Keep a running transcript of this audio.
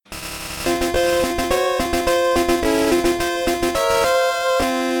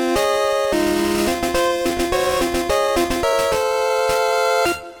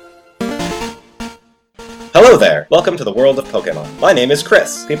Welcome to the world of Pokemon. My name is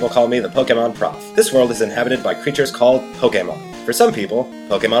Chris. People call me the Pokemon Prof. This world is inhabited by creatures called Pokemon. For some people,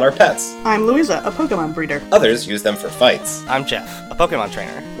 Pokemon are pets. I'm Louisa, a Pokemon breeder. Others use them for fights. I'm Jeff, a Pokemon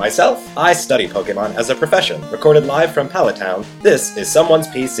trainer. Myself, I study Pokemon as a profession. Recorded live from Pallet Town, this is Someone's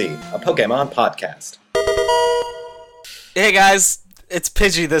PC, a Pokemon podcast. Hey guys, it's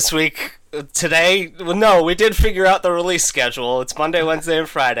Pidgey this week. Today, we did figure out the release schedule. It's Monday, Wednesday, and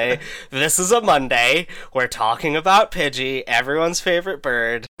Friday. This is a Monday. We're talking about Pidgey, everyone's favorite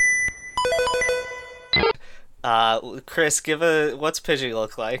bird. Chris, what's Pidgey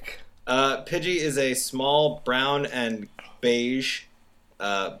look like? Pidgey is a small brown and beige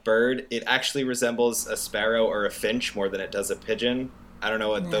bird. It actually resembles a sparrow or a finch more than it does a pigeon. I don't know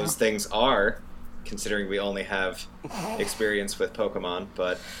what those things are, considering we only have experience with Pokemon,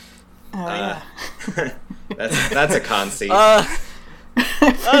 but that's a conceit. I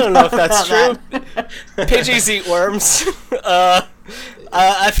don't know if that's true. Pidgeys eat worms.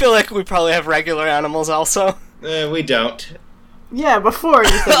 I feel like we probably have regular animals also. We don't. Yeah, before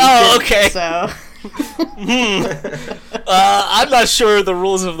you said Oh, didn't, okay. So. I'm not sure the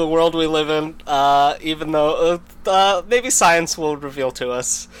rules of the world we live in, even though maybe science will reveal to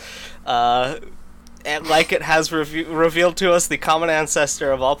us. And like it has revealed to us the common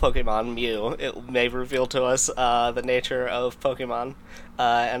ancestor of all Pokemon, Mew, it may reveal to us the nature of Pokemon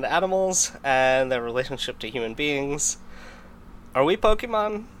and animals and their relationship to human beings. Are we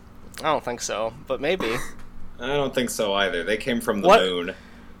Pokemon? I don't think so, but maybe. I don't think so either. They came from the moon.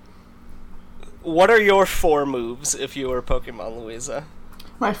 What are your 4 moves if you were Pokemon, Louisa?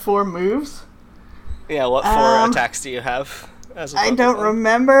 My 4 moves? Yeah, what 4 attacks do you have? I don't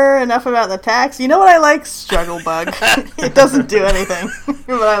remember enough about the attacks. You know what I like? Struggle Bug. It doesn't do anything,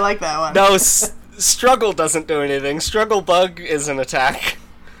 but I like that one. No, Struggle doesn't do anything. Struggle Bug is an attack.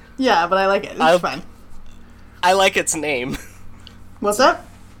 Yeah, but I like it. It's fun. I like its name. What's up?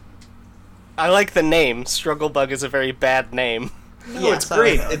 I like the name. Struggle Bug is a very bad name. No, it's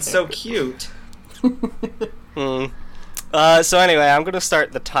great. It's so cute. So anyway, I'm going to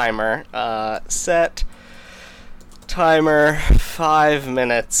start the timer. Set timer 5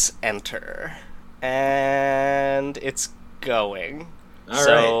 minutes, enter. And it's going.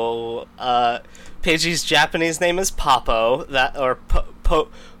 All right. Pidgey's Japanese name is Popo.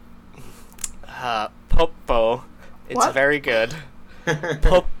 Popo. It's what? Very good.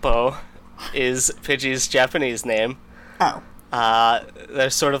 Popo is Pidgey's Japanese name. Oh.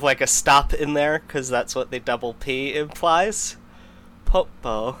 There's sort of like a stop in there, because that's what the double P implies.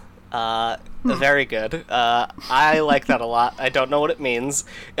 Popo. Very good. I like that a lot. I don't know what it means.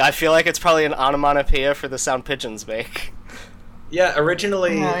 I feel like it's probably an onomatopoeia for the sound pigeons make. Yeah,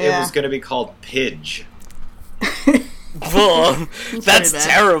 originally it was going to be called Pidge. That's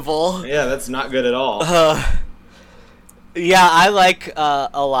terrible. Yeah, that's not good at all. Yeah, I like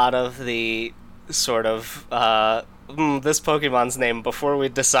a lot of the sort of this Pokemon's name. Before we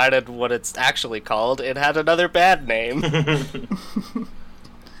decided what it's actually called, it had another bad name.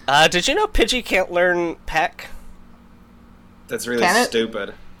 Did you know Pidgey can't learn Peck? That's really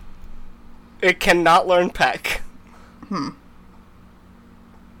stupid. It cannot learn Peck.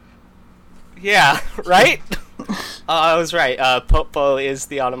 Yeah, right? I was right. Popo is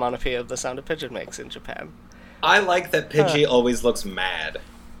the onomatopoeia of the sound a pigeon makes in Japan. I like that Pidgey always looks mad.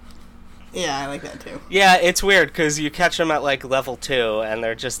 Yeah, I like that too. Yeah, it's weird, because you catch them at, like, level 2, and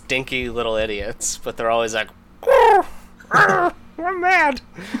they're just dinky little idiots, but they're always like, I'm mad.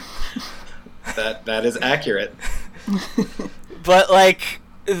 That is accurate. But, like,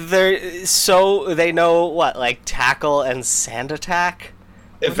 they know, what, like, Tackle and Sand Attack?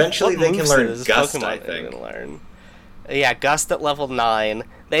 Eventually they can learn Gust, Pokemon I think. Yeah, Gust at level 9.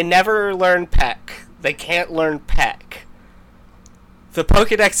 They never learn Peck. They can't learn Peck. The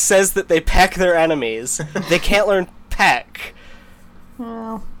Pokédex says that they peck their enemies. They can't learn Peck.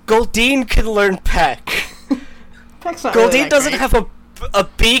 Well, Goldeen can learn Peck. Peck's not Goldeen really that doesn't great. have a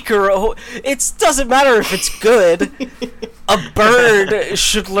beak or it doesn't matter if it's good. A bird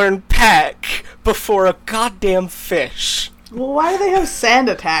should learn Peck before a goddamn fish. Well, why do they have Sand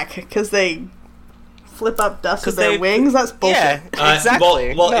Attack? Because they flip up dust with their wings? That's bullshit. Yeah,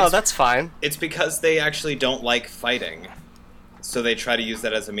 exactly. Well, that's fine. It's because they actually don't like fighting. So they try to use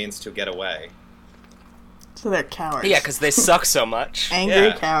that as a means to get away. So they're cowards. Yeah, because they suck so much.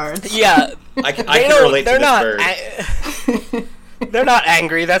 Angry cowards. Yeah. I can relate to this bird. They're not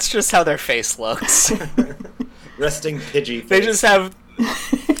angry, that's just how their face looks. Resting Pidgey face. They just have...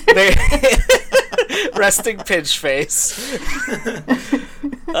 resting Pidge face.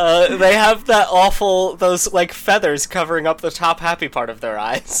 They have those, like, feathers covering up the top happy part of their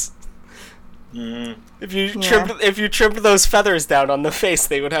eyes. If you trimmed those feathers down on the face,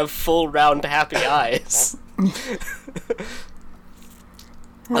 they would have full, round, happy eyes.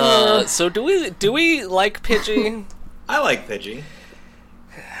 So do we like Pidgey? I like Pidgey.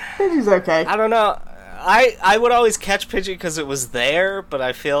 Pidgey's okay. I don't know. I would always catch Pidgey because it was there, but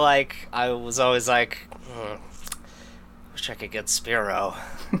I feel like I was always like, wish I could get Spearow.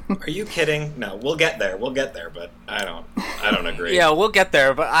 Are you kidding? No, we'll get there, but I don't agree. Yeah, we'll get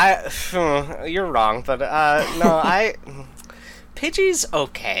there, but you're wrong, but no, Pidgey's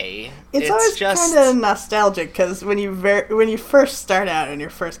okay. It's always just kind of nostalgic because when you first start out and you're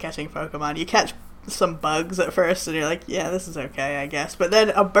first catching Pokemon, you catch some bugs at first, and you're like, yeah, this is okay, I guess. But then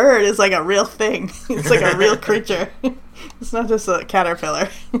a bird is like a real thing. It's like a real creature. It's not just a caterpillar.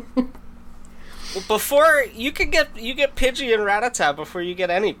 Before you get Pidgey and Rattata before you get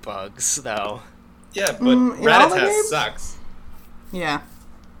any bugs, though. Yeah, but Rattata sucks. Yeah.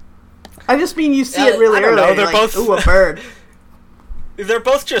 I just mean you see it really early. Know, they're both... ooh, a bird. They're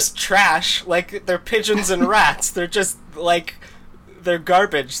both just trash. Like, they're pigeons and rats. They're just, like, they're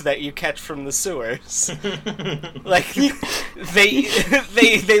garbage that you catch from the sewers. Like,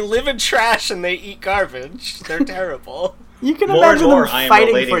 they live in trash and they eat garbage. They're terrible. You can imagine them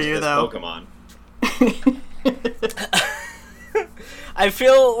fighting for you, this though. Pokemon. I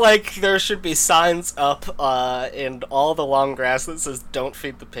feel like there should be signs up in all the long grass that says "Don't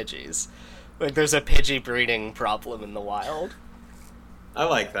feed the Pidgeys." Like, there's a Pidgey breeding problem in the wild. I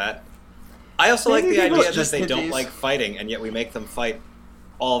like that. I also like the idea that they don't Pidgeys. like fighting, and yet we make them fight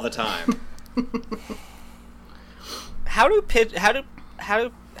all the time. How do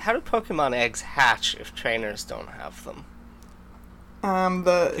Pokemon eggs hatch if trainers don't have them?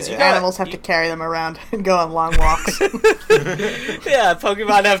 The animals have to carry them around and go on long walks. Yeah,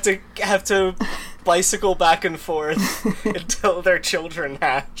 Pokemon have to bicycle back and forth until their children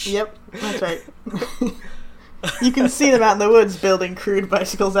hatch. Yep, that's right. You can see them out in the woods building crude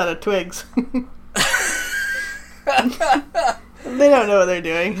bicycles out of twigs. They don't know what they're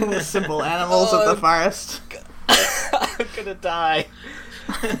doing. They're simple animals of the forest. I'm gonna die.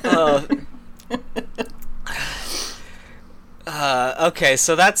 Okay,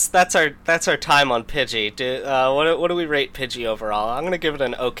 so that's our time on Pidgey. What do we rate Pidgey overall? I'm gonna give it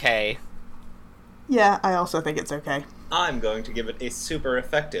an okay. Yeah, I also think it's okay. I'm going to give it a super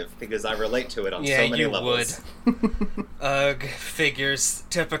effective because I relate to it on so many levels. Would. Ugh, figures,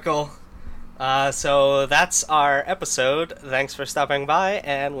 typical. So that's our episode. Thanks for stopping by,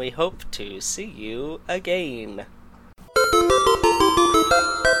 and we hope to see you again.